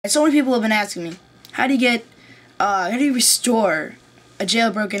So many people have been asking me, how do you restore a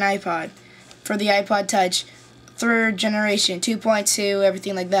jailbroken iPod for the iPod Touch 3rd generation, 2.2,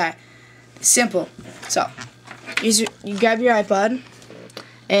 everything like that? Simple. So, you grab your iPod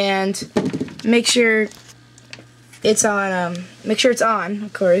and make sure it's on.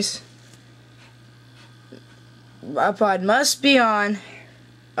 Of course. iPod must be on,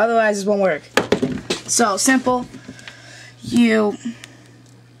 otherwise it won't work. So simple.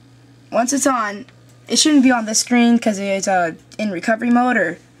 Once it's on, it shouldn't be on the screen because it's in recovery mode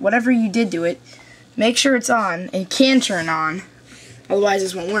or whatever you did to it. Make sure it's on and can turn on, otherwise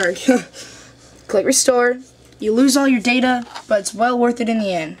this won't work. Click restore. You lose all your data, but it's well worth it in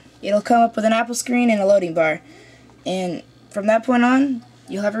the end. It'll come up with an Apple screen and a loading bar, and from that point on,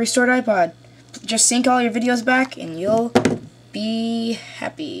 you'll have a restored iPod. Just sync all your videos back and you'll be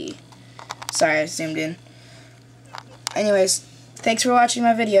happy. Sorry, I zoomed in. Anyways, thanks for watching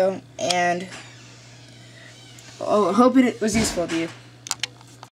my video, and I hope it was useful to you.